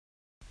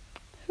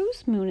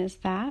Whose moon is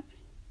that?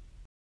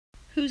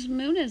 Whose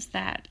moon is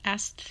that?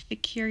 Asked the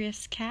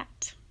curious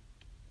cat.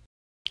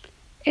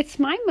 It's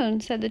my moon,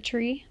 said the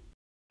tree.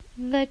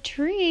 The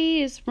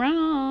tree is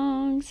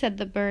wrong, said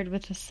the bird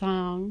with a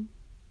song.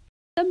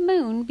 The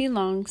moon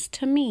belongs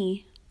to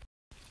me.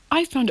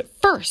 I found it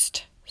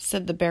first,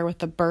 said the bear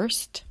with a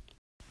burst.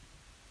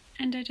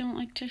 And I don't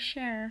like to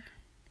share.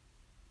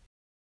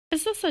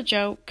 Is this a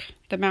joke?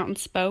 The mountain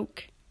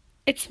spoke.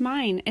 It's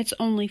mine, it's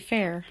only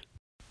fair.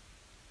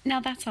 Now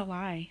that's a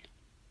lie,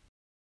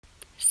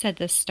 said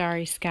the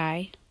starry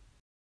sky.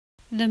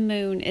 The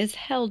moon is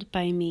held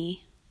by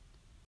me.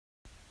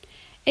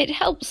 It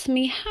helps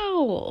me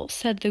howl,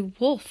 said the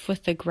wolf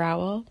with a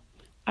growl.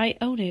 I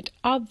own it,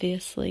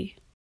 obviously.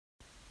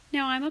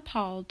 Now I'm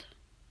appalled,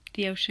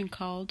 the ocean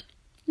called.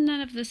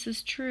 None of this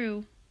is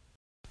true.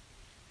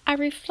 I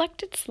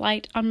reflect its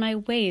light on my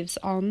waves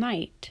all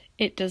night.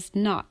 It does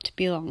not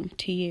belong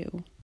to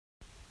you.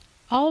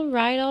 All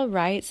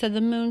right, said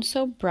the moon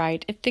so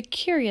bright, if the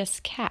curious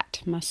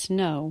cat must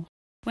know.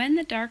 When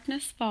the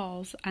darkness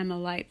falls, I'm a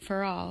light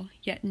for all,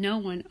 yet no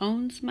one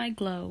owns my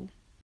glow.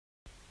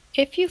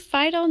 If you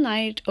fight all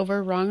night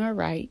over wrong or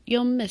right,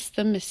 you'll miss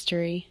the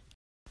mystery.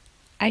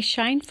 I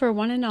shine for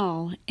one and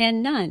all,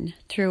 and none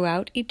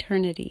throughout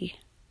eternity.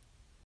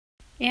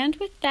 And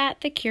with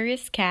that the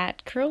curious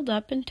cat curled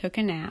up and took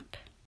a nap.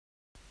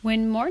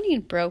 When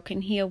morning broke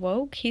and he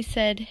awoke, he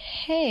said,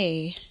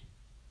 Hey,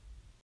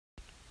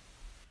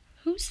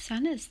 whose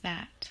son is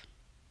that?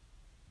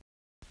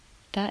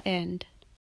 The end.